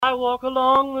I walk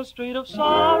along the street of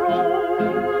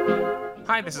sorrow.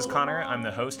 Hi, this is Connor. I'm the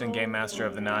host and game master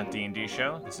of the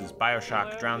NotDndShow. This is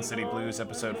Bioshock Drowned City Blues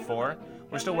Episode 4.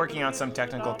 We're still working out some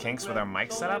technical kinks with our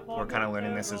mic setup. We're kind of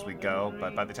learning this as we go,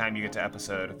 but by the time you get to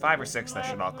Episode 5 or 6, that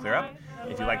should all clear up.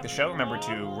 If you like the show, remember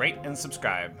to rate and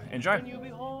subscribe. Enjoy!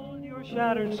 You're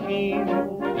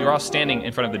all standing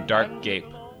in front of the dark gape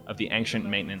of the ancient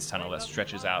maintenance tunnel that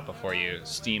stretches out before you.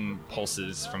 Steam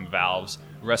pulses from valves,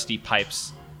 rusty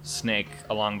pipes snake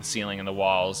along the ceiling and the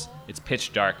walls. It's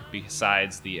pitch dark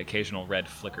besides the occasional red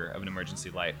flicker of an emergency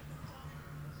light.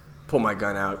 Pull my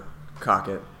gun out, cock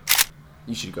it.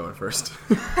 You should go in first.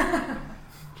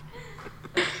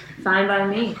 Fine by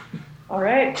me. All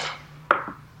right.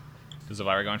 Is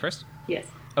Elvira going first? Yes.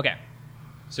 Okay.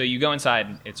 So you go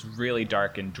inside. It's really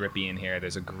dark and drippy in here.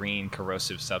 There's a green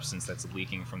corrosive substance that's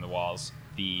leaking from the walls.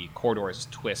 The corridors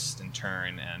twist and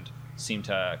turn and seem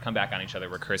to come back on each other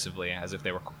recursively as if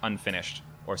they were unfinished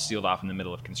or sealed off in the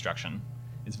middle of construction.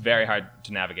 It's very hard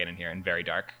to navigate in here and very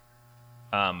dark.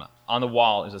 On the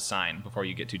wall is a sign before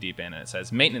you get too deep in, and it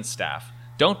says, "Maintenance staff,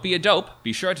 don't be a dope.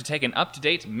 Be sure to take an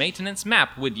up-to-date maintenance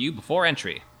map with you before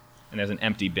entry." And there's an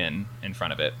empty bin in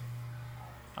front of it.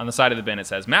 On the side of the bin, it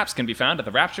says, "Maps can be found at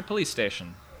the Rapture police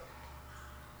station."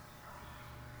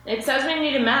 It says we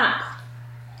need a map.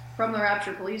 From the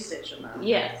Rapture police station, though.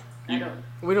 Yes.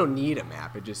 We don't need a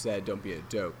map. It just said, "Don't be a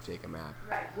dope. Take a map."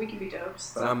 Right, we can be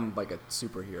dopes. But I'm like a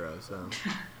superhero, so.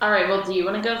 All right, well, do you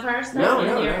want to go first? Then? No.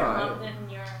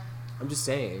 I'm just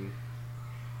saying.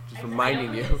 Just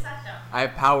reminding you. I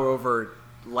have power over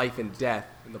life and death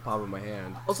in the palm of my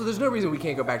hand. Also, there's no reason we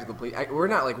can't go back to the police. We're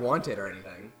not, like, wanted or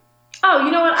anything. Oh,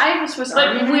 you know what? I have a Swiss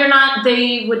Army. But we're not,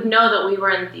 they would know that we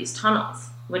were in these tunnels,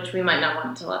 which we might not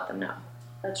want to let them know.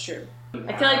 That's true.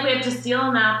 I feel like we have to steal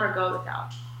a map or go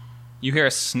without. You hear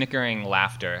a snickering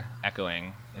laughter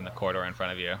echoing in the corridor in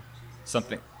front of you.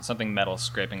 Something metal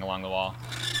scraping along the wall.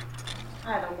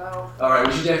 I don't know. All right,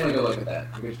 we should definitely go look at that.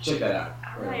 We should check that out.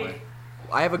 Right.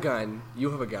 I have a gun.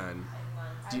 You have a gun.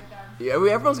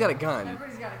 Everyone's got a gun.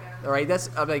 Everybody's got a gun. All right,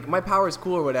 I'm like, my power is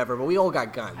cool or whatever, but we all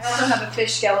got guns. I also have a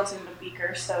fish skeleton and a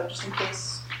beaker, so just in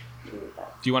case you need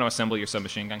that. Do you want to assemble your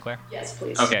submachine gun, Claire? Yes,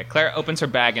 please. Okay, Claire opens her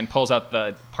bag and pulls out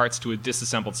the parts to a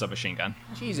disassembled submachine gun.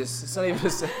 Jesus, it's not even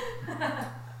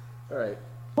All right.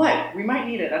 What? We might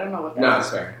need it. I don't know what that is. No, it's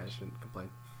fair. I shouldn't complain.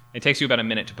 It takes you about a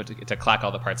minute to clack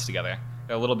all the parts together.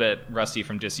 They're a little bit rusty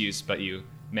from disuse, but you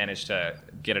manage to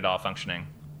get it all functioning.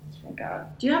 Thank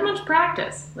God. Do you have much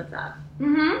practice with that?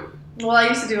 Mm-hmm. Well, I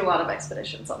used to do a lot of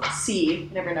expeditions on the sea. You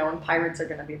never know when pirates are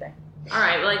going to be there. All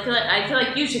right, well, I feel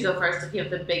like you should go first if you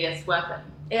have the biggest weapon.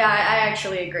 Yeah, I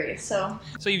actually agree, so...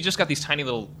 So you've just got these tiny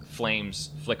little flames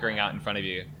flickering out in front of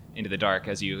you into the dark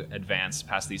as you advance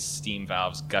past these steam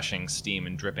valves, gushing steam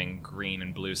and dripping green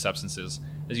and blue substances.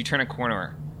 As you turn a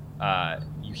corner,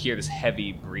 you hear this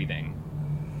heavy breathing.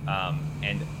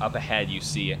 And up ahead you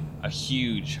see a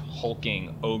huge,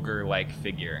 hulking, ogre-like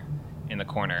figure in the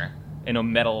corner in a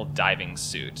metal diving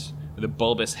suit with a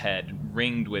bulbous head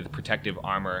ringed with protective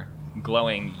armor,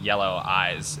 glowing yellow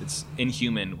eyes. It's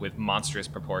inhuman with monstrous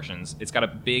proportions. It's got a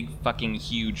big fucking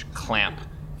huge clamp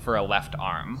for a left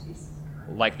arm,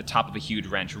 like the top of a huge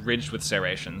wrench, ridged with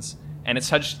serrations. And it's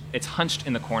hunched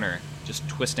in the corner, just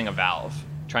twisting a valve,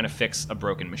 trying to fix a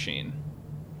broken machine.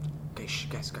 Okay,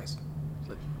 guys.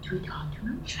 Do we talk to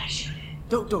him? Should I shoot it?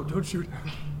 Don't shoot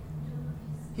him.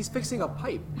 He's fixing a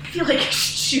pipe. I feel like I should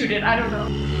shoot it. I don't know.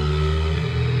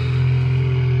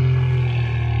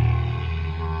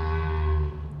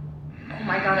 Oh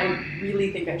my God, I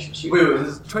really think I should shoot him.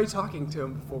 Wait, try talking to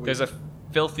him before we... There's a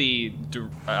filthy,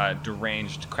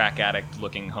 deranged, crack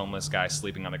addict-looking homeless guy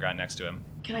sleeping on the ground next to him.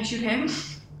 Can I shoot him?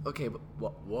 Okay, but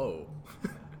whoa.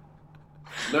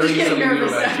 Learning something new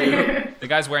about you. The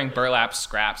guy's wearing burlap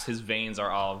scraps. His veins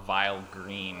are all vile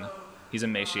green. He's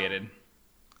emaciated.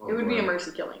 It would be a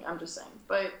mercy killing, I'm just saying.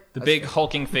 But The big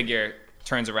hulking figure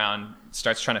turns around,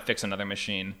 starts trying to fix another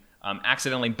machine,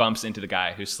 accidentally bumps into the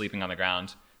guy who's sleeping on the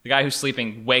ground. The guy who's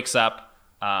sleeping wakes up.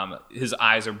 His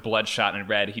eyes are bloodshot and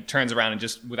red. He turns around and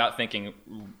just, without thinking,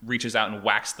 reaches out and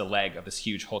whacks the leg of this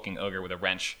huge hulking ogre with a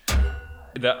wrench.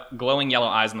 The glowing yellow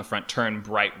eyes in the front turn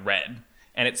bright red.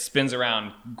 And it spins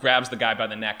around, grabs the guy by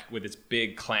the neck with its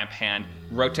big clamp hand,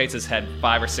 rotates his head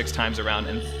 5 or 6 times around,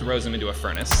 and throws him into a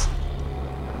furnace.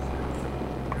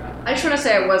 I just want to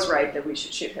say I was right that we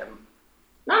should shoot him.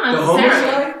 Not The homeless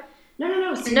necessarily. guy? No.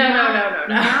 No.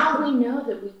 Now we know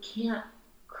that we can't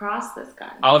cross this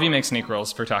guy. All of you make sneak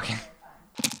rolls for talking.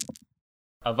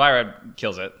 Elvira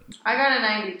kills it. I got a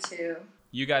 92.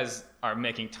 You guys are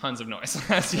making tons of noise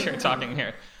as you're talking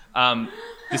here.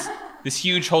 This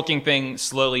huge hulking thing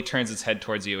slowly turns its head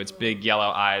towards you. Its big yellow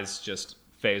eyes just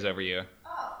phase over you.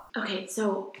 Okay,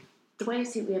 so the way I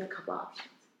see it, we have a couple options.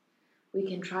 We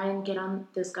can try and get on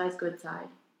this guy's good side,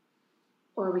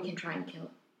 or we can try and kill him.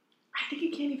 I think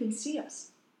he can't even see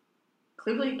us.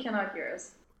 Clearly he cannot hear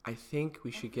us. I think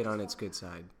we should get on its good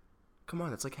side. Come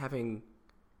on, it's like having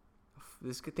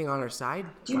this good thing on our side.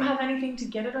 Do you have anything to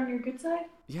get it on your good side?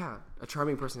 Yeah, a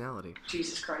charming personality.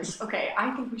 Jesus Christ. Okay,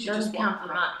 I think we should Doesn't just count walk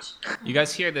for around. much. You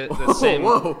guys hear the Whoa, same...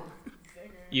 whoa.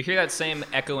 You hear that same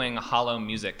echoing, hollow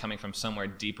music coming from somewhere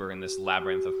deeper in this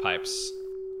labyrinth of pipes.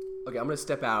 Okay, I'm gonna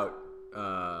step out.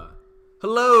 Hello,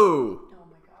 Oh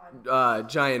my god.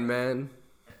 giant man.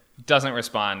 Doesn't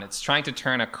respond. It's trying to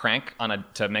turn a crank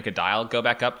to make a dial go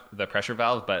back up, the pressure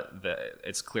valve, but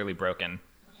it's clearly broken.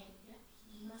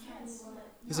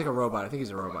 He's like a robot. I think he's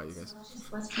a robot, you guys.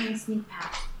 Let's try and sneak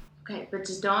past. Okay, but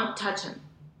just don't touch him.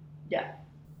 Yeah.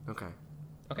 Okay.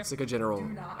 Okay. It's like a general.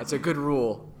 It's a good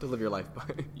rule to live your life by.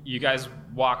 You guys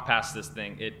walk past this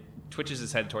thing. It twitches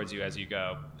its head towards you as you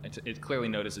go. It clearly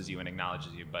notices you and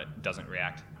acknowledges you, but doesn't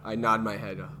react. I nod my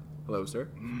head. Hello, sir.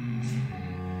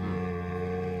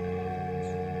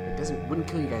 It wouldn't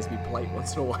kill you guys to be polite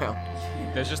once in a while.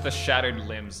 There's just the shattered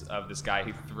limbs of this guy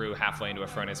he threw halfway into a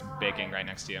furnace baking right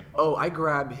next to you. Oh, I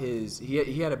grab his.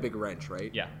 He had a big wrench,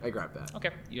 right? Yeah. I grab that. Okay,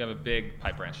 you have a big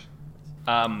pipe wrench.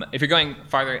 If you're going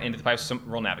farther into the pipes,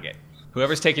 roll navigate.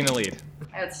 Whoever's taking the lead.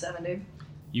 I had 70.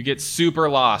 You get super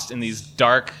lost in these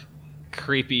dark,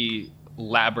 creepy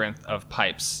labyrinth of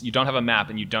pipes. You don't have a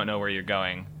map and you don't know where you're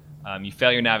going. You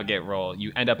fail your navigate roll.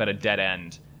 You end up at a dead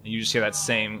end. And you just hear that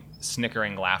same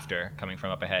snickering laughter coming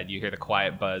from up ahead. You hear the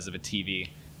quiet buzz of a TV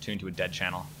tuned to a dead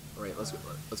channel. All right,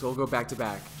 let's all go back to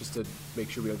back just to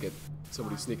make sure we don't get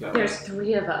somebody sneaking out. There's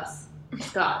 3 of us.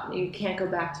 Scott, you can't go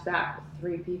back to back with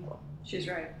 3 people. She's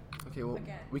right. Okay, well,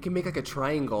 Again. we can make like a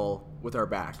triangle with our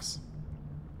backs.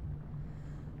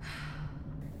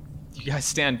 You guys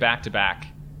stand back to back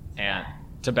and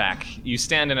to back. You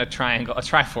stand in a triangle, a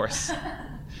triforce,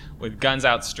 with guns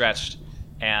outstretched,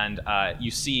 and you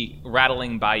see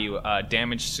rattling by you a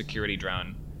damaged security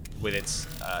drone with its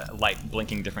light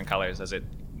blinking different colors as it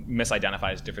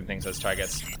misidentifies different things as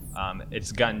targets.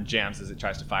 Its gun jams as it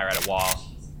tries to fire at a wall.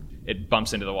 It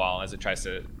bumps into the wall as it tries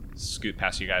to scoot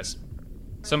past you guys.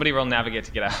 Somebody roll navigate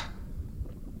to get out.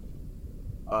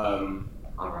 I'll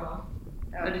roll.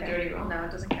 Okay. A dirty roll. No,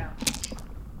 it doesn't count.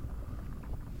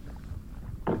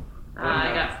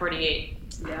 I got 48.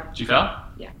 Yeah. Did you fail?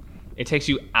 Yeah. It takes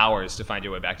you hours to find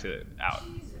your way back to out.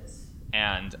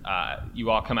 And you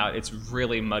all come out. It's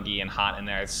really muggy and hot in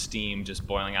there. It's steam just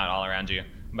boiling out all around you.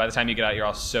 And by the time you get out, you're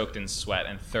all soaked in sweat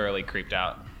and thoroughly creeped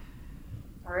out.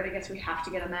 Alright, I guess we have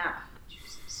to get a map.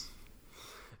 Jesus.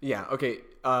 Yeah. Okay.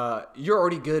 You're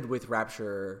already good with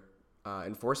Rapture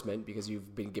enforcement because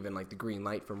you've been given like the green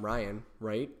light from Ryan,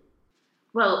 right?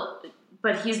 Well,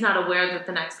 but he's not aware that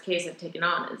the next case I've taken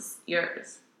on is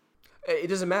yours. It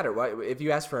doesn't matter. Why, if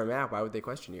you ask for a map, why would they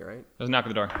question you, right? There's a knock at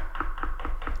the door.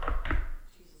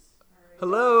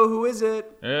 Hello, who is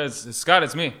it? It's Scott,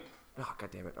 it's me. Oh, God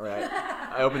damn it. All right.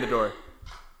 I open the door.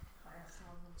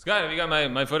 Scott, have you got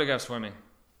my photographs for me?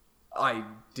 I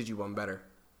did you one better.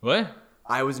 What?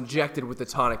 I was injected with the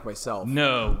tonic myself.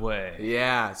 No way.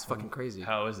 Yeah, it's fucking crazy.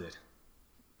 How is it?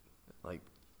 Like,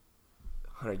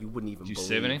 Hunter, you wouldn't even Did you believe.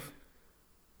 save any?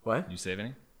 What? Did you save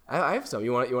any? I have some.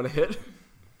 You want to hit?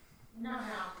 No.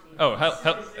 Oh,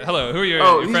 hello. Who are your,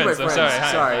 Oh, your these are friends? my I'm friends. sorry.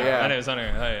 Hi. Sorry, yeah. My name is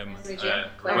Hunter. Hi, I'm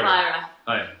Claire Porter. Lyra.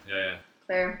 Hi. Yeah.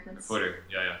 Claire, that's... Porter.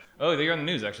 Yeah. Oh, you're on the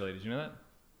news actually. Did you know that?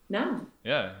 No.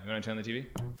 Yeah. You want to turn on the TV?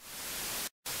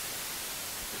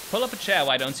 Pull up a chair,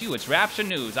 why don't you? It's Rapture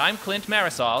News. I'm Clint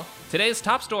Marisol. Today's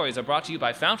top stories are brought to you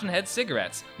by Fountainhead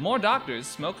Cigarettes. More doctors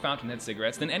smoke Fountainhead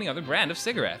cigarettes than any other brand of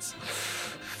cigarettes.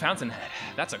 Fountainhead.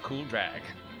 That's a cool drag.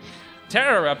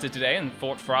 Terror erupted today in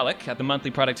Fort Frolic at the monthly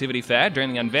productivity fair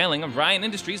during the unveiling of Ryan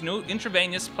Industries' new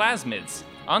intravenous plasmids.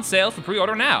 On sale for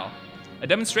pre-order now. A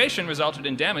demonstration resulted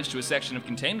in damage to a section of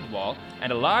containment wall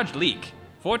and a large leak.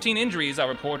 14 injuries are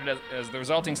reported as the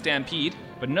resulting stampede,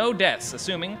 but no deaths,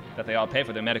 assuming that they all pay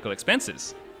for their medical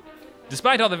expenses.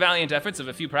 Despite all the valiant efforts of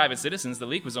a few private citizens, the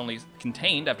leak was only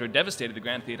contained after it devastated the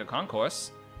Grand Theatre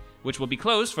Concourse, which will be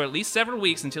closed for at least several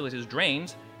weeks until it is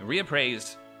drained and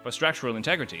reappraised for structural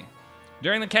integrity.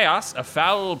 During the chaos, a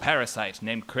foul parasite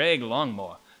named Craig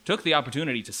Longmore took the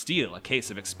opportunity to steal a case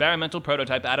of experimental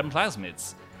prototype atom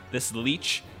plasmids. This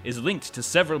leech is linked to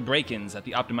several break-ins at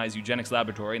the Optimized Eugenics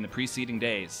Laboratory in the preceding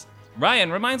days.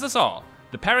 Ryan reminds us all,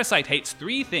 the parasite hates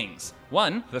 3 things.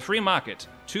 1, the free market.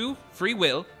 2, free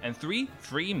will. And 3,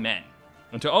 free men.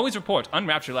 And to always report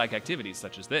unrapture-like activities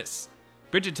such as this.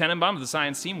 Bridget Tenenbaum of the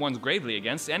science team warns gravely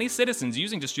against any citizens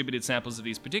using distributed samples of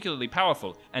these particularly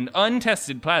powerful and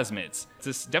untested plasmids.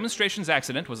 This demonstration's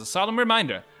accident was a solemn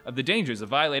reminder of the dangers of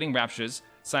violating Rapture's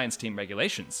science team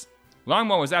regulations.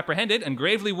 Longmore was apprehended and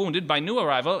gravely wounded by new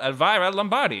arrival Elvira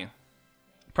Lombardi,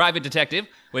 private detective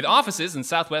with offices in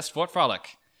southwest Fort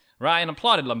Frolic. Ryan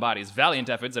applauded Lombardi's valiant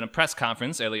efforts at a press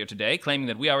conference earlier today, claiming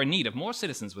that we are in need of more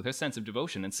citizens with her sense of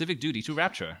devotion and civic duty to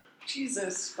Rapture.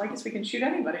 Jesus, I guess we can shoot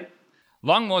anybody.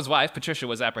 Longmore's wife, Patricia,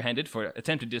 was apprehended for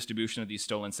attempted distribution of these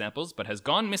stolen samples, but has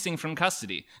gone missing from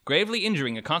custody, gravely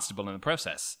injuring a constable in the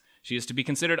process. She is to be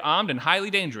considered armed and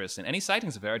highly dangerous, and any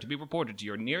sightings of her are to be reported to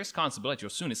your nearest constable at your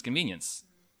soonest convenience.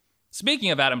 Speaking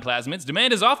of atom plasmids,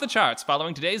 demand is off the charts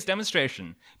following today's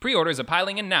demonstration. Pre-orders are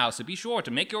piling in now, so be sure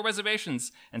to make your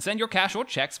reservations and send your cash or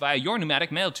checks via your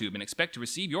pneumatic mail tube and expect to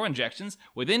receive your injections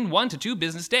within 1 to 2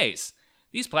 business days.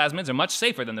 These plasmids are much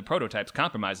safer than the prototypes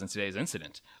compromised in today's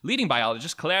incident. Leading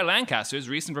biologist Claire Lancaster's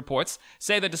recent reports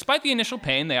say that despite the initial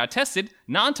pain, they are tested,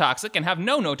 non-toxic, and have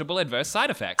no notable adverse side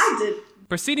effects. I did.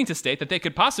 Proceeding to state that they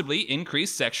could possibly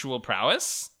increase sexual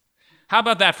prowess? How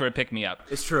about that for a pick-me-up?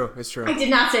 It's true. I did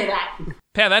not say that.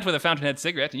 Pair that with a Fountainhead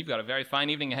cigarette, and you've got a very fine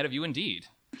evening ahead of you indeed.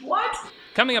 What?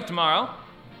 Coming up tomorrow,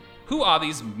 who are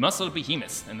these muscled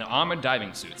behemoths in their armored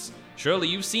diving suits? Surely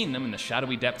you've seen them in the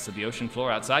shadowy depths of the ocean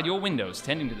floor outside your windows,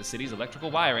 tending to the city's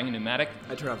electrical wiring and pneumatic...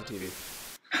 I turn off the TV.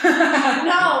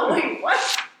 No, wait,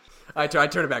 what? I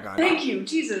turn it back on. Thank you,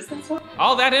 Jesus. That's what...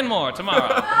 All that and more tomorrow.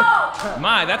 No!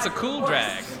 My, that's a cool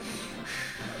drag.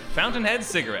 Fountainhead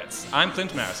cigarettes. I'm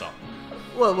Clint Marisol.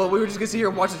 Well, we were just gonna sit here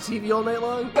and watch the TV all night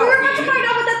long? We were about to find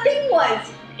out what that thing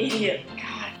was. Idiot.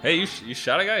 God. Hey, you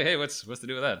shot a guy? Hey, what's to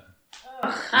do with that?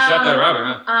 You shot that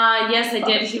robber, huh? Yes, I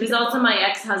did. He was also my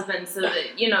ex-husband, so that,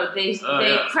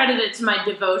 they credit it to my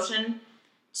devotion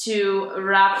to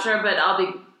Rapture, but I'll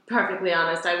be perfectly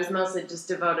honest, I was mostly just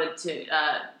devoted to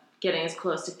getting as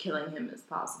close to killing him as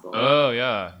possible. Oh,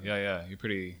 yeah. You're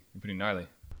pretty gnarly.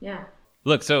 Yeah.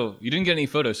 Look, so you didn't get any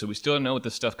photos, so we still don't know what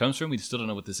this stuff comes from. We still don't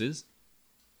know what this is.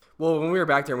 Well, when we were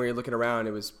back there and we were looking around,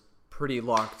 it was pretty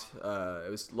locked.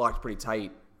 It was locked pretty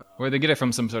tight. Where'd they get it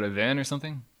from? Some sort of van or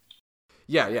something?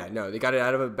 Yeah, no, they got it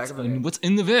out of the back of a van. What's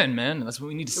in the van, man? That's what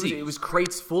we need to see. It was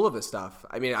crates full of this stuff.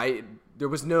 I mean, they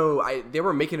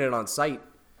were making it on site.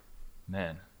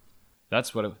 Man,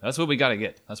 that's what we gotta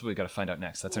get. That's what we gotta find out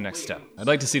next. That's our next step. I'd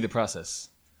like to see the process.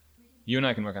 You and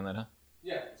I can work on that, huh?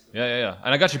 Yeah. Yeah.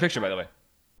 And I got your picture, by the way.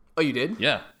 Oh, you did?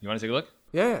 Yeah. You want to take a look?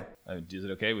 Yeah. Is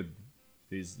it okay with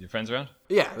your friends around?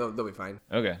 Yeah, they'll be fine.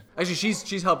 Okay. Actually,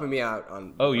 she's helping me out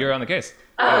on... Oh, you're on the case?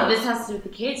 Oh, this has to do with the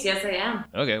case. Yes, I am.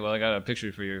 Okay, well, I got a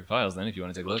picture for your files then, if you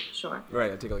want to take a look. Sure.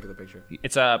 Right, I'll take a look at the picture.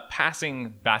 It's a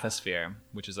passing bathysphere,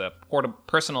 which is a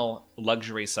personal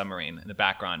luxury submarine in the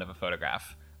background of a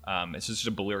photograph. It's just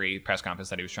a blurry press conference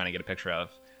that he was trying to get a picture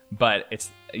of. But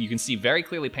you can see very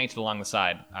clearly painted along the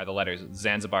side are the letters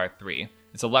Zanzibar 3.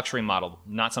 It's a luxury model,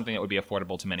 not something that would be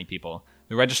affordable to many people.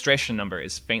 The registration number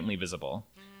is faintly visible,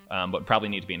 but would probably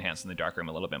need to be enhanced in the darkroom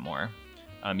a little bit more.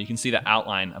 You can see the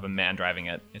outline of a man driving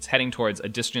it. It's heading towards a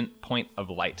distant point of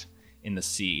light in the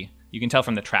sea. You can tell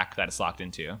from the track that it's locked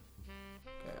into.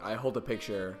 Okay, I hold the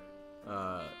picture,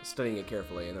 studying it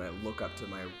carefully, and then I look up to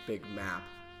my big map,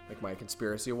 like my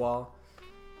conspiracy wall.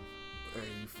 Where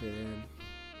do you fit in?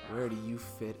 Where do you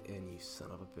fit in, you son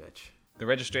of a bitch? The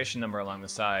registration number along the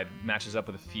side matches up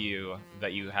with a few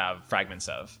that you have fragments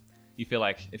of. You feel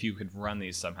like if you could run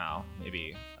these somehow,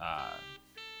 maybe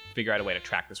figure out a way to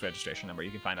track this registration number, you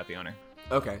can find out the owner.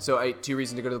 Okay, so 2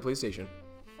 reasons to go to the police station.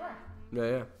 Sure.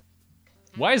 Yeah.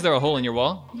 Why is there a hole in your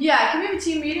wall? Yeah, can we have a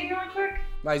team meeting really quick?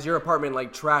 Why is your apartment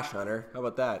like trash, Hunter? How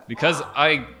about that? Because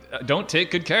I don't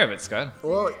take good care of it, Scott.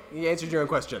 Well, you answered your own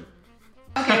question.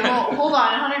 Okay, well, hold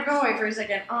on. Hunter, go away for a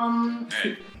second.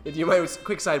 If you might,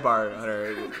 quick sidebar,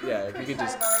 Hunter. Yeah, if you could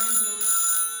just...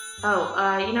 Oh,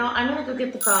 I'm gonna go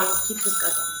get the phone. Keep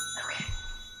discussing. Okay.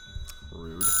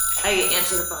 Rude. I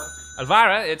answer the phone.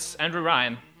 Elvira, it's Andrew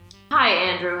Ryan. Hi,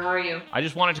 Andrew. How are you? I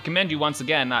just wanted to commend you once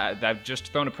again. I've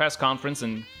just thrown a press conference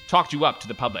and talked you up to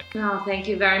the public. Oh, thank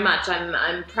you very much.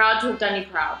 I'm proud to have done you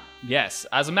proud. Yes.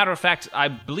 As a matter of fact, I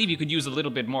believe you could use a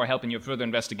little bit more help in your further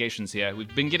investigations here.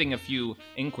 We've been getting a few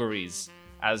inquiries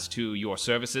as to your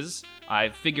services. I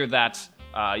figured that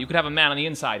you could have a man on the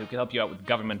inside who could help you out with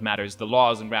government matters, the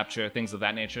laws and Rapture, things of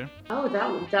that nature. Oh, that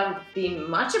would be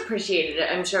much appreciated.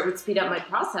 I'm sure it would speed up my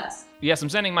process. Yes, I'm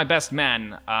sending my best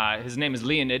man. His name is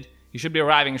Leonid. He should be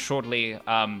arriving shortly.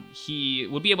 He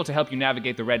will be able to help you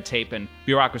navigate the red tape and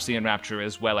bureaucracy in Rapture,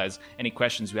 as well as any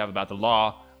questions you have about the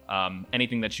law,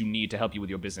 anything that you need to help you with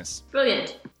your business.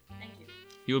 Brilliant. Thank you.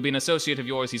 He will be an associate of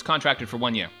yours. He's contracted for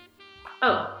 1 year.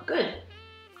 Oh, good.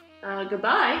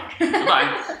 Goodbye.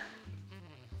 Goodbye.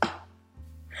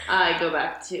 I go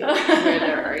back to where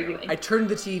they're arguing. I turned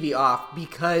the TV off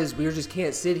because we just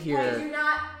can't sit here. Wait, you're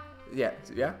not... Yeah.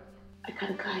 I got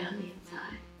a guy on the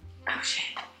inside. Oh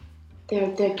shit.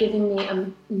 They're giving me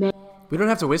a man. We don't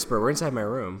have to whisper. We're inside my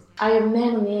room. I have a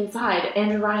man on the inside.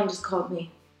 Andrew Ryan just called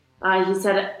me. He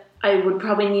said I would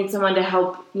probably need someone to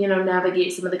help,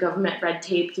 navigate some of the government red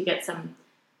tape to get some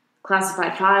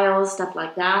classified files, stuff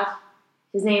like that.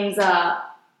 His name's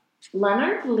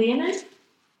Leonid?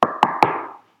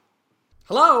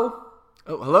 Hello?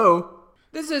 Oh, hello.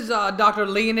 This is Dr.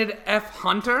 Leonid F.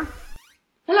 Hunter.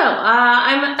 Hello,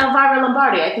 I'm Elvira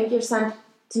Lombardi. I think you're sent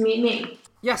to meet me.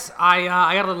 Yes, I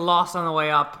got a little lost on the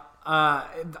way up.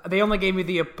 They only gave me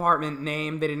the apartment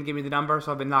name. They didn't give me the number,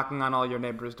 so I've been knocking on all your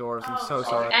neighbors' doors. I'm so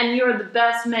sorry. And you're the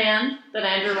best man that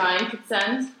Andrew Ryan could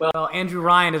send? Well, Andrew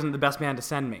Ryan isn't the best man to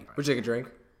send me. Would you take a drink?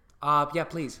 Yeah,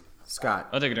 please. Scott.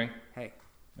 I'll take a drink. Hey.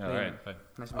 All right. Fine.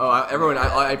 Nice to meet you. Everyone,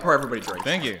 I pour everybody drinks.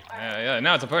 Thank you. Yeah.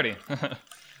 Now it's a party.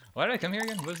 Why did I come here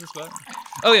again? What is this about?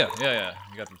 Oh yeah.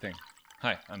 You got the thing.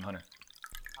 Hi, I'm Hunter.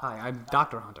 Hi, I'm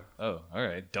Dr. Hunter. Oh, all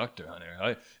right, Dr.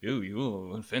 Hunter.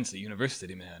 You fancy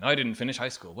university man. I didn't finish high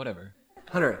school. Whatever.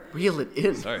 Hunter, reel it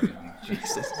in. Sorry.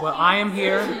 Jesus. Well, I am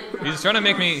here. He's trying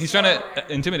to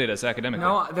intimidate us academically.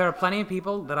 No, there are plenty of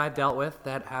people that I've dealt with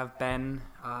that have been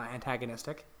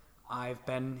antagonistic. I've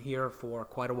been here for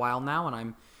quite a while now,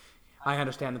 and I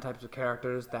understand the types of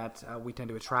characters that we tend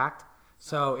to attract.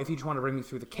 So if you just want to bring me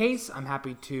through the case, I'm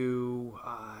happy to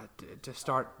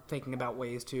start thinking about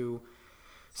ways to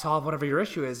solve whatever your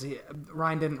issue is.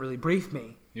 Ryan didn't really brief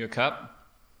me. You a cop?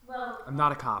 Well, I'm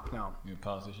not a cop, no. You a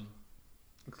politician?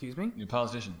 Excuse me? You a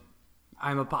politician?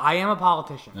 I am a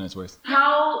politician. No, it's worse.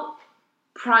 how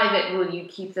private will you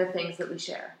keep the things that we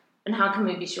share? And how can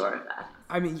we be sure of that?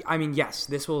 I mean, yes,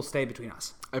 this will stay between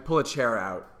us. I pull a chair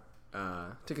out.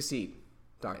 Take a seat,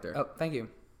 doctor. Oh, thank you.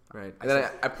 Right. And then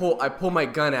I pull my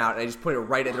gun out and I just point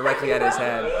it directly at his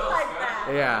head.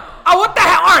 Yeah. Oh, what the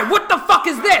hell? All right, what the fuck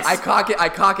is this? I cock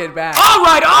it back. All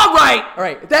right. All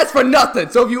right. That's for nothing.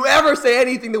 So if you ever say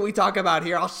anything that we talk about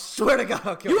here, I'll swear to God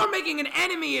I'll kill You you. are making an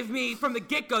enemy of me from the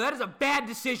get-go. That is a bad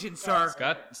decision, sir.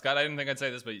 Scott, I didn't think I'd say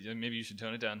this, but maybe you should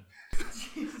tone it down.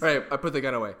 All right. I put the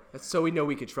gun away. That's so we know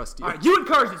we can trust you. All right, you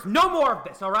encourage this. No more of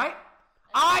this, all right?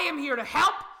 I am here to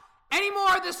help. Any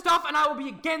more of this stuff, and I will be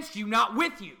against you, not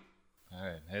with you. All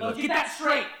right. Hey, Get that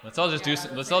straight. let's all just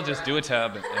do a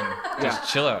tab and just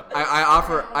chill out. I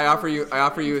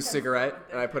offer you a cigarette,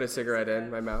 and I put a cigarette in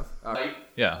my mouth.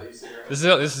 Yeah. This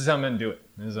is how men do it.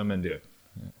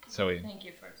 Yeah. So we. Thank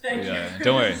you first.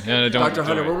 Don't worry. No, don't. Dr.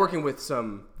 Hunter, don't we're worry. working with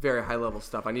some very high-level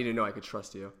stuff. I need to know I could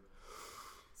trust you.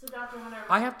 So, Dr. Hunter,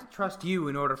 I have to trust you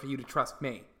in order for you to trust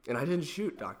me. And I didn't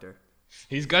shoot, Doctor.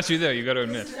 He's got you there. You got to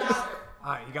admit.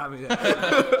 All right, you got me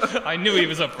there. I knew he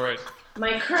was up for it.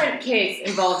 my current case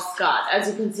involves Scott. As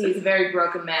you can see, he's a very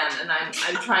broken man, and I'm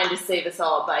trying to save us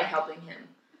all by helping him.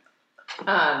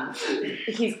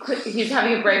 He's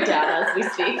having a breakdown as we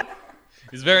speak.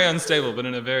 He's very unstable, but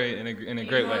in a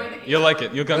great way. You'll like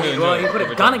it. You'll come to enjoy Well, it. you put a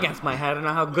over gun time. against my head. I don't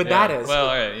know how good Yeah, that is. Well,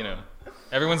 all right,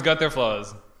 everyone's got their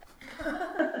flaws.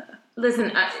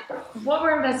 Listen, what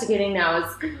we're investigating now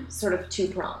is sort of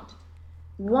two-pronged.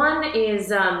 One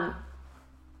is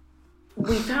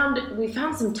we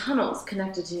found some tunnels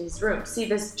connected to his room. See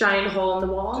this giant hole in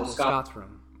the wall? Scott's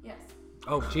room. Yes.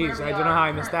 Oh, jeez, I don't know how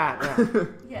I missed that. Yeah.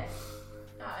 Yes.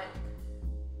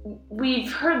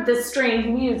 We've heard this strange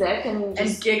music and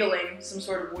Giggling, some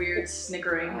sort of weird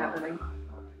snickering happening.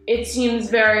 it seems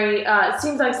very it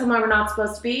seems like somewhere we're not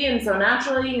supposed to be, and so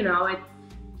naturally,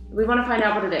 we want to find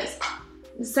out what it is.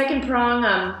 The second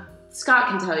prong, Scott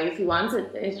can tell you if he wants.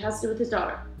 It has to do with his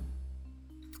daughter.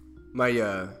 My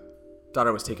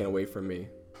daughter was taken away from me,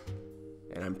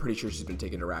 and I'm pretty sure she's been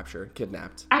taken to Rapture,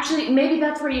 kidnapped. Actually, maybe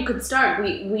that's where you could start.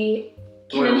 We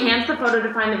can enhance the photo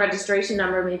to find the registration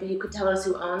number. Maybe you could tell us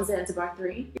who owns Zanzibar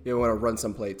 3. You want to run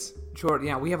some plates? Sure,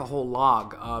 yeah, we have a whole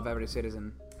log of every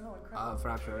citizen of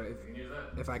Rapture.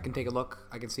 If I can take a look,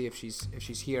 I can see if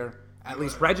she's here, at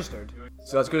least registered.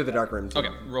 So let's go to the dark room. Okay,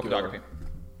 roll photography.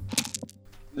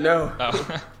 No.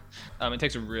 Oh. It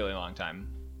takes a really long time.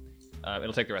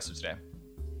 It'll take the rest of today.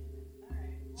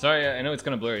 Sorry, I know it's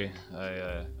kind of blurry.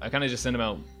 I kind of just send them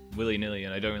out willy-nilly,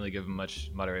 and I don't really give them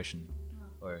much moderation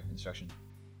or instruction.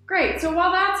 Great. So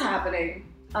while that's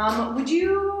happening, would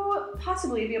you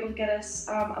possibly be able to get us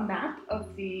a map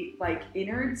of the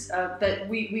innards that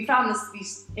we found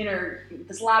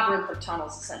this labyrinth of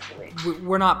tunnels essentially?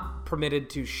 We're not permitted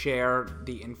to share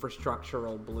the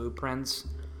infrastructural blueprints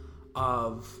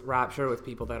of Rapture with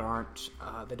people that aren't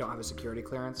that don't have a security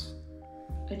clearance.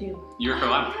 I do. You're for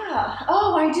life. Yeah.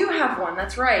 Oh, I do have one.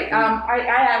 That's right. I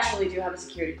actually do have a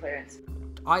security clearance.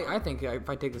 I think if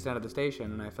I take this down to the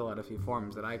station and I fill out a few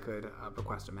forms, that I could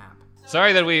request a map.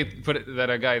 Sorry that that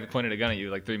a guy pointed a gun at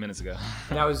you like 3 minutes ago.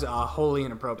 That was wholly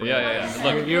inappropriate. Yeah.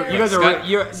 Look, you guys are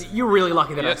you're really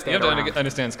lucky that I stayed you have around. to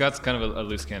understand, Scott's kind of a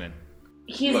loose cannon.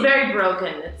 He's very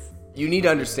broken. You need to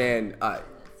understand,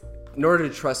 in order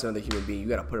to trust another human being, you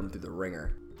gotta put him through the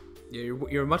ringer. Yeah,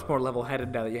 you're much more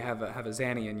level-headed now that you have a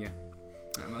Zanny in you,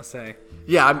 I must say.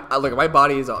 Yeah, look, my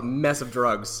body is a mess of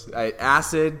drugs.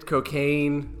 Acid,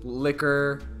 cocaine,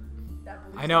 liquor.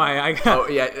 I know. I got. Oh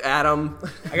yeah, Adam.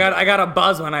 I got a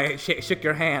buzz when I shook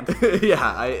your hand. Yeah,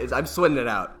 I'm sweating it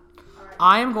out.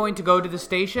 I am going to go to the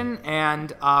station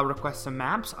and request some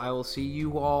maps. I will see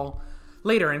you all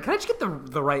later. And can I just get the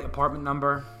right apartment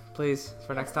number, please,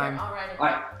 for next time?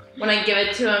 Alright. When I give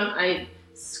it to him, I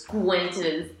squint at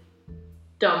his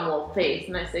dumb little face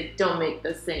and I say, "Don't make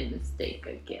the same mistake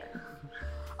again."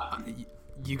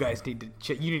 You guys need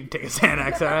to you need to take a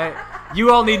Xanax, all right?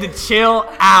 You all need to chill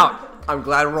out. I'm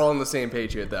glad we're all on the same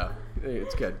page here, though.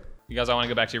 It's good. You guys all want to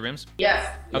go back to your rooms?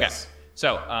 Yes. Okay. Yes.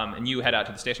 So, and you head out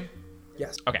to the station?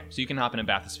 Yes. Okay, so you can hop in a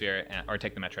bathysphere or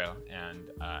take the metro and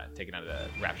take it out of the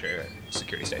Rapture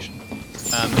security station.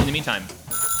 In the meantime...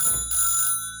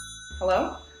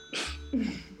 Hello?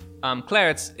 Claire,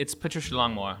 it's Patricia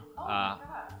Longmore. How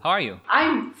are you?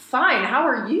 I'm fine. How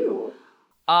are you?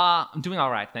 I'm doing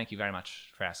all right. Thank you very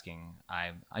much for asking.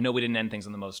 I know we didn't end things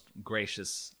on the most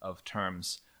gracious of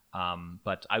terms,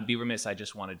 but I'd be remiss. I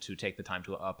just wanted to take the time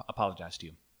to apologize to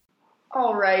you.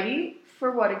 Alrighty.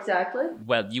 For what exactly?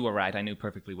 Well, you were right. I knew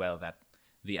perfectly well that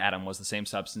the atom was the same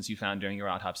substance you found during your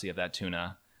autopsy of that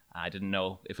tuna. I didn't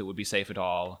know if it would be safe at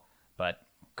all, but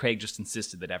Craig just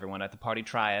insisted that everyone at the party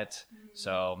try it.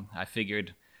 So I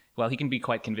figured, well, he can be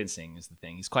quite convincing is the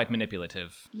thing. He's quite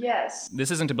manipulative. Yes.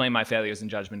 This isn't to blame my failures in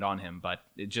judgment on him, but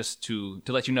just to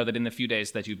let you know that in the few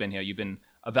days that you've been here, you've been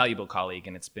a valuable colleague,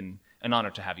 and it's been an honor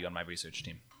to have you on my research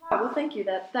team. Oh, well, thank you.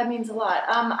 That means a lot.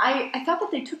 I thought that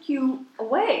they took you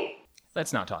away.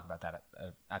 Let's not talk about that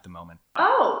at the moment.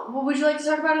 Oh, well, would you like to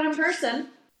talk about it in person?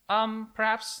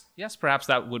 Perhaps. Yes, perhaps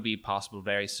that would be possible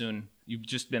very soon. You've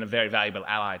just been a very valuable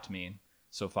ally to me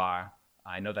so far.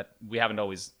 I know that we haven't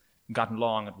always gotten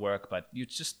along at work, but you're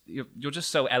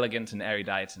just so elegant and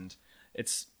erudite, and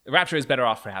Rapture is better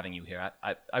off for having you here.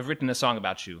 I've written a song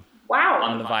about you. Wow.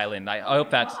 On the violin. I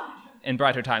hope that in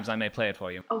brighter times I may play it for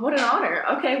you. Oh, what an honor.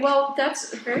 Okay, well,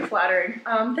 that's very flattering.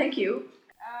 Thank you.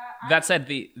 That said,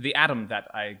 the atom that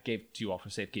I gave to you all for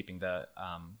safekeeping, the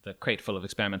crate full of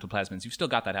experimental plasmids, you've still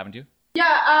got that, haven't you?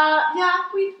 Yeah,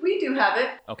 we do have it.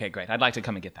 Okay, great. I'd like to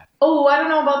come and get that. Oh, I don't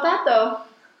know about that, though.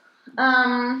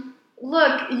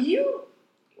 Look, you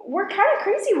were kind of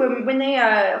crazy when they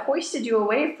hoisted you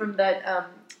away from that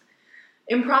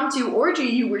impromptu orgy.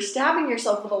 You were stabbing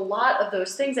yourself with a lot of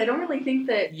those things. I don't really think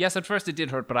that... Yes, at first it did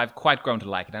hurt, but I've quite grown to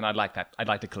like it, and I'd like that. I'd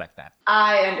like to collect that.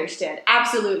 I understand.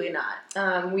 Absolutely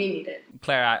not. We need it.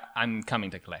 Claire, I'm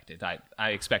coming to collect it. I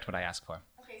expect what I ask for.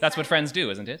 Okay, that's what friends do,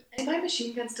 isn't it? Is my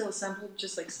machine gun still assembled?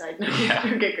 Just like side note. Yeah.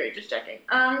 Okay, great. Just checking.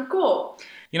 Cool.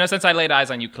 You know, since I laid eyes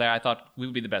on you, Claire, I thought we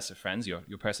would be the best of friends. Your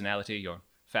personality, your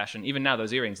fashion. Even now,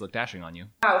 those earrings look dashing on you.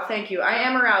 Wow, thank you. I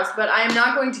am aroused, but I am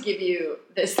not going to give you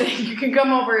this thing. You can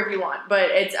come over if you want, but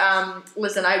it's,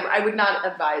 listen, I would not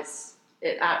advise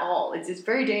it at all. It's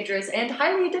very dangerous and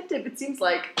highly addictive, it seems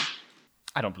like.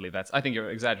 I don't believe that. I think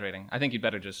you're exaggerating. I think you'd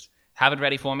better just have it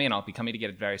ready for me, and I'll be coming to get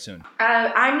it very soon.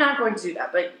 I'm not going to do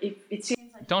that, but it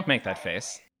seems like... Don't make that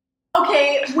face.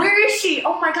 Okay, where is she?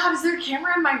 Oh my god, is there a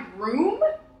camera in my room?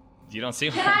 You don't see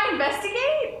one. Can I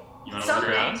investigate? You want to look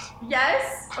around?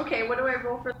 Yes? Okay, what do I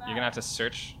roll for that? You're gonna have to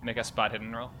search, make a spot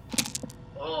hidden roll.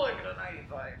 Oh, I got a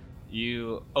 95.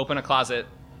 You open a closet,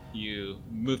 you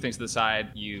move things to the side,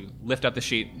 you lift up the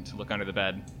sheet to look under the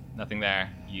bed. Nothing there.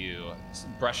 You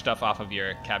brush stuff off of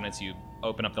your cabinets, you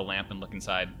open up the lamp and look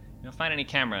inside. You don't find any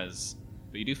cameras,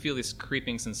 but you do feel this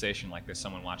creeping sensation like there's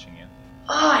someone watching you.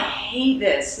 Oh, I hate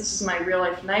this. This is my real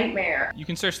life nightmare. You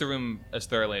can search the room as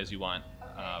thoroughly as you want.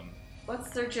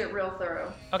 Let's search it real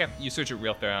thorough. Okay, you search it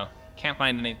real thorough. Can't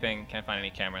find anything, can't find any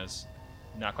cameras.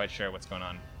 Not quite sure what's going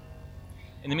on.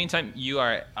 In the meantime, you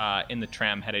are in the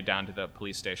tram headed down to the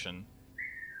police station.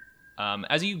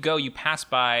 As you go, you pass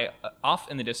by, off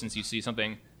in the distance, you see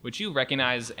something which you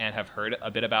recognize and have heard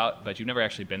a bit about, but you've never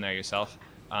actually been there yourself.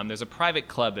 There's a private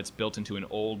club that's built into an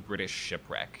old British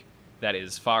shipwreck that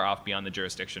is far off beyond the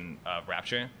jurisdiction of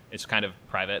Rapture. It's kind of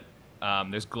private.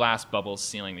 There's glass bubbles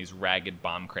sealing these ragged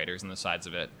bomb craters on the sides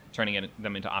of it, turning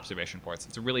them into observation ports.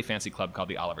 It's a really fancy club called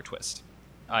the Oliver Twist.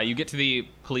 You get to the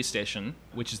police station,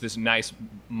 which is this nice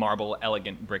marble,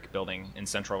 elegant brick building in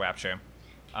central Rapture.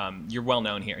 You're well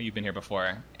known here. You've been here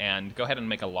before. And go ahead and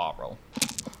make a law roll.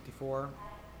 54.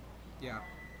 Yeah.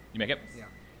 You make it? Yeah.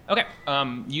 Okay.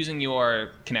 Using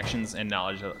your connections and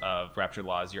knowledge of Rapture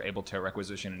laws, you're able to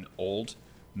requisition an old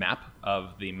map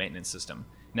of the maintenance system.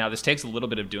 Now, this takes a little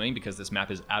bit of doing because this map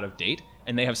is out of date,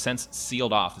 and they have since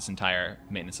sealed off this entire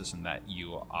maintenance system that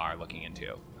you are looking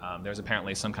into. There's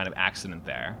apparently some kind of accident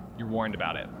there. You're warned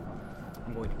about it.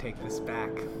 I'm going to take this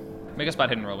back. Make a spot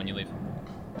hidden roll when you leave.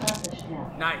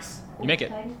 Nice. You make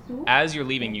it. As you're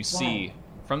leaving, you see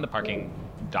from the parking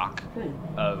dock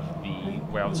of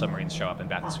where all the submarines show up in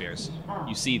bathyspheres,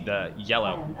 you see the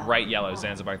bright yellow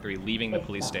Zanzibar 3 leaving the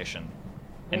police station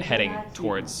and heading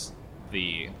towards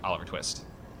the Oliver Twist.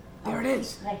 There it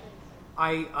is.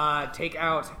 I take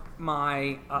out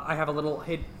my. I have a little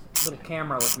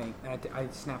camera with me. And I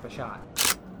snap a shot.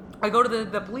 I go to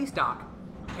the police dock,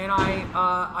 and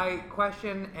I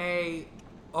question a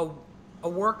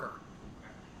worker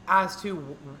as to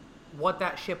what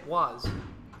that ship was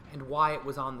and why it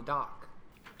was on the dock.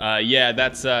 Yeah,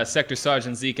 that's Sector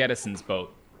Sergeant Zeke Edison's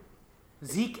boat.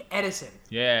 Zeke Edison.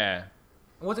 Yeah.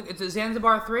 What's it? It's a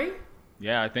Zanzibar 3?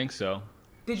 Yeah, I think so.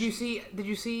 Did you see?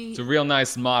 It's a real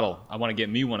nice model. I want to get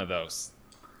me one of those.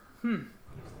 Do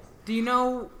you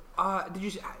know?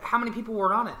 How many people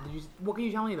were on it? What can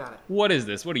you tell me about it? What is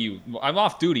this? What are you? I'm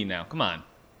off duty now. Come on.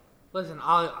 Listen,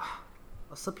 I'll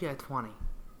slip you at 20.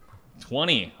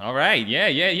 20. All right.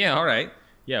 Yeah. All right.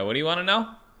 Yeah. What do you want to know?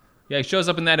 Yeah, he shows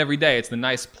up in that every day. It's the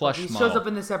nice plush model. He shows up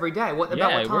in this every day. What about what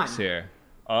time? Yeah, he works here.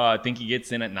 I think he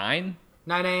gets in at 9.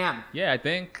 9 a.m. Yeah, I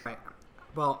think. Right.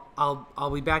 Well, I'll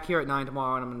be back here at 9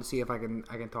 tomorrow, and I'm going to see if I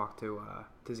can talk to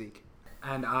Zeke.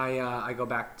 And I go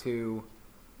back to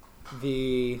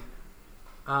the.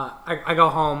 I go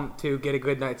home to get a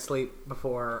good night's sleep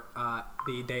before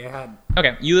the day ahead.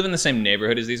 Okay, you live in the same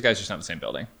neighborhood as these guys, just not in the same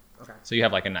building. Okay. So you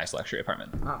have like a nice luxury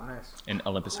apartment. Oh, nice. In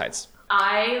Olympus Heights.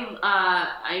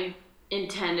 I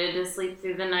intended to sleep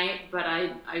through the night, but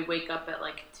I wake up at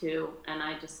like 2, and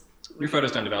I just. Your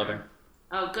photo's done developing.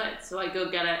 Oh, good. So I go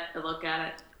get it, I look at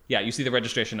it. Yeah, you see the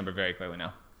registration number very clearly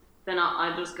now. Then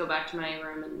I'll just go back to my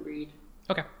room and read.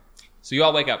 Okay. So you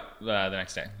all wake up the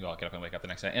next day. You all get up and wake up the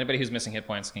next day. Anybody who's missing hit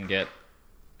points can get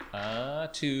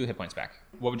 2 hit points back.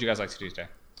 What would you guys like to do today?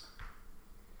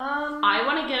 I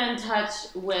want to get in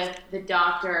touch with the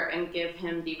doctor and give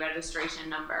him the registration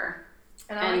number.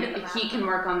 And he can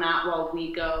work on that while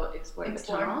we go explore the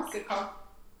tunnels. Good call.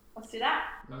 Let's do that.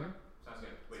 Okay. Sounds good.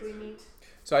 So we meet.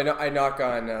 So I knock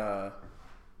on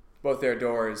both their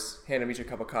doors, hand them each a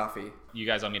cup of coffee. You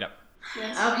guys all meet up.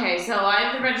 Yes. Okay, so I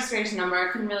have the registration number.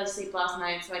 I couldn't really sleep last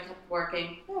night, so I kept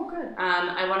working. Oh, good.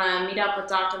 I want to meet up with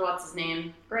Dr.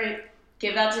 What's-His-Name. Great.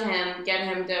 Give that to him, get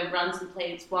him to run some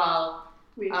plates while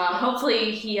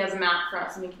hopefully he has a map for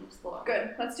us and we can explore.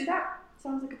 Good. Let's do that.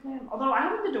 Sounds like a plan. Although I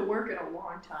haven't been to work in a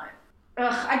long time.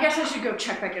 I guess I should go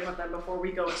check back in with them before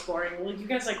we go exploring. Will you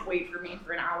guys wait for me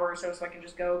for an hour or so I can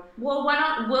just go? Well,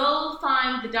 we'll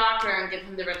find the doctor and give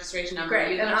him the registration number.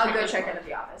 Great, and I'll go check in at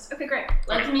the office. Okay, great.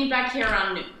 Let's meet back here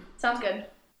around noon. Sounds good.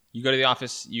 You go to the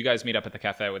office. You guys meet up at the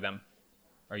cafe with them.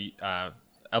 Or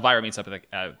Elvira meets up at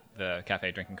the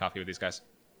cafe drinking coffee with these guys.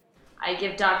 I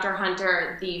give Dr.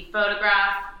 Hunter the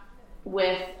photograph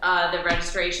with the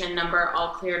registration number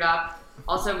all cleared up.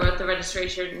 Also wrote the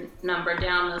registration number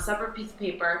down on a separate piece of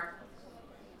paper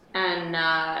and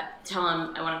tell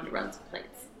him I want him to run some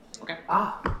plates. Okay.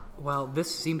 Well,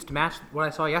 this seems to match what I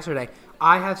saw yesterday.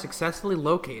 I have successfully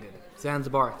located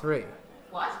Zanzibar 3.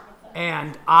 What?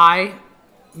 And I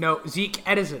know Zeke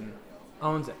Edison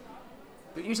owns it.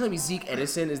 But you're telling me Zeke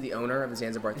Edison is the owner of the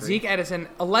Zanzibar 3? Zeke Edison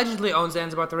allegedly owns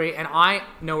Zanzibar 3, and I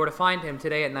know where to find him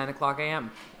today at 9 o'clock a.m.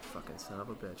 Fucking son of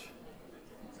a bitch.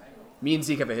 Me and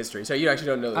Zeke have a history, so you actually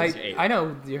don't know this. I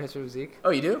know your history with Zeke. Oh,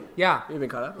 you do? Yeah. You've been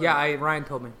caught up? Yeah, Ryan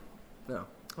told me. No.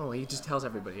 Oh, he just tells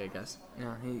everybody, I guess.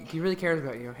 Yeah, he really cares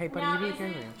about you. Hey, buddy, he really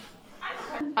cares about you.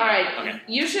 All right,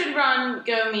 you should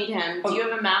go meet him. Do you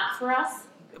have a map for us?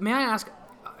 May I ask,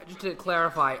 just to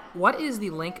clarify, what is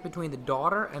the link between the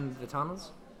daughter and the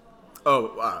tunnels?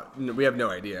 Oh, we have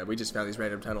no idea. We just found these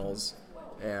random tunnels,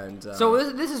 and...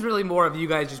 So this is really more of you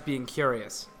guys just being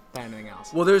curious than anything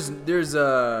else. Well, there's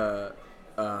a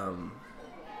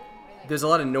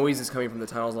lot of noises coming from the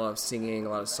tunnels, a lot of singing, a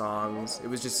lot of songs. It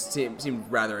was just seemed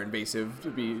rather invasive to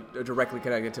be directly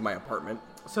connected to my apartment.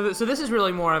 So this is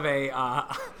really more of a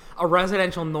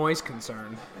residential noise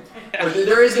concern.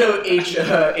 There is no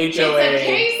HOA. It's a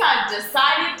case I've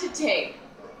decided to take.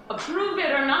 Approve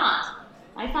it or not.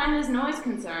 I find this noise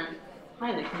concern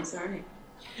highly concerning.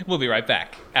 We'll be right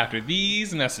back after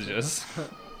these messages. Oh,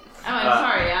 I'm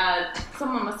sorry.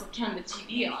 Someone must have turned the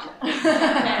TV on.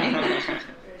 Okay.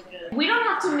 We don't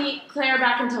have to meet Claire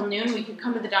back until noon. We could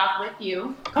come to the dock with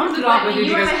you. Come to the dock with you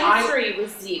You because have a history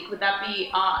with Zeke. Would that be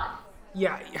odd?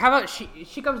 Yeah, how about she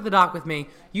comes to the dock with me,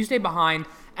 you stay behind,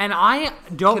 and I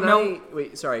don't know...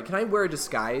 Wait, sorry, can I wear a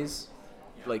disguise?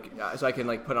 Like, so I can,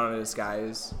 like, put on a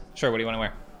disguise? Sure, what do you want to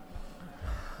wear?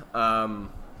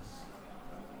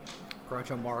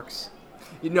 Groucho Marx.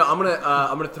 You know, I'm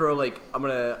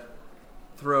gonna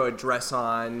throw a dress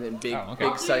on and big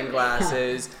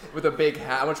sunglasses with a big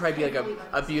hat. I'm gonna try to be like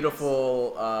a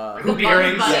beautiful hoop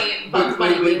earrings. Bugs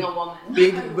Bunny being a woman.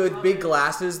 With big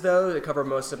glasses though that cover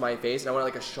most of my face, and I want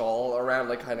like a shawl around,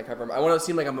 like kind of cover. I want to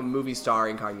seem like I'm a movie star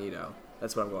incognito.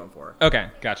 That's what I'm going for. Okay,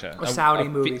 gotcha. A Saudi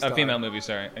movie star. A female movie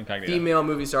star incognito. Female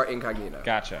movie star incognito.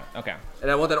 Gotcha. Okay.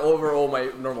 And I want that over all my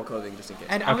normal clothing just in case.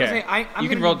 And I'm okay. gonna say you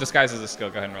can roll disguise as a skill.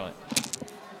 Go ahead and roll it.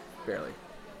 Barely.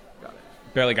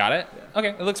 Barely got it? Yeah. Okay,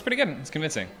 it looks pretty good. It's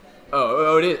convincing.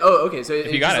 Oh, it is. Oh, okay. So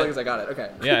you got as it. long as I got it. Okay.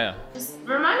 Yeah. Just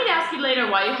remind me to ask you later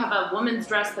why you have a woman's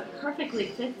dress that perfectly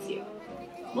fits you.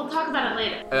 We'll talk about it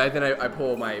later. And then I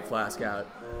pull my flask out,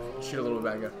 shoot a little bit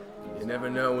back, and go, you never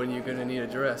know when you're gonna need a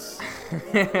dress.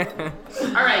 All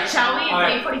right, shall we?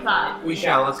 At 8:45. We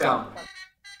shall. Let's go.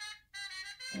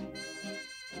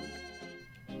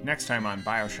 Next time on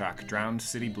Bioshock Drowned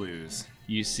City Blues.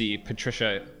 You see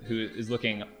Patricia, who is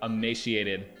looking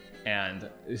emaciated and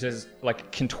just like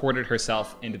contorted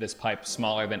herself into this pipe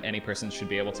smaller than any person should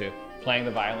be able to, playing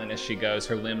the violin as she goes,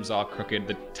 her limbs all crooked,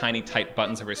 the tiny tight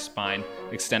buttons of her spine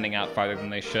extending out farther than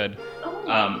they should. Oh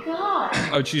my god.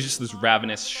 Oh, she's just this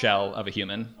ravenous shell of a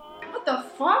human. What the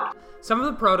fuck? Some of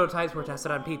the prototypes were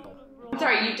tested on people. I'm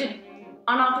sorry, you did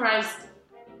unauthorized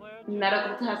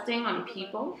medical testing on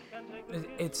people?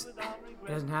 It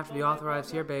doesn't have to be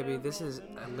authorized here, baby. This is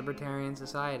a libertarian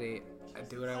society. I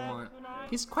do what I want.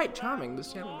 He's quite charming,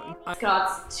 this gentleman.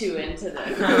 Scott's too into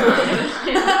this.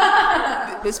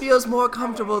 This feels more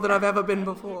comfortable than I've ever been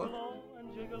before.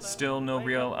 Still no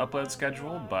real upload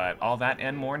schedule, but all that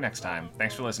and more next time.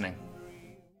 Thanks for listening.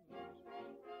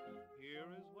 Here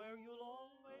is where you'll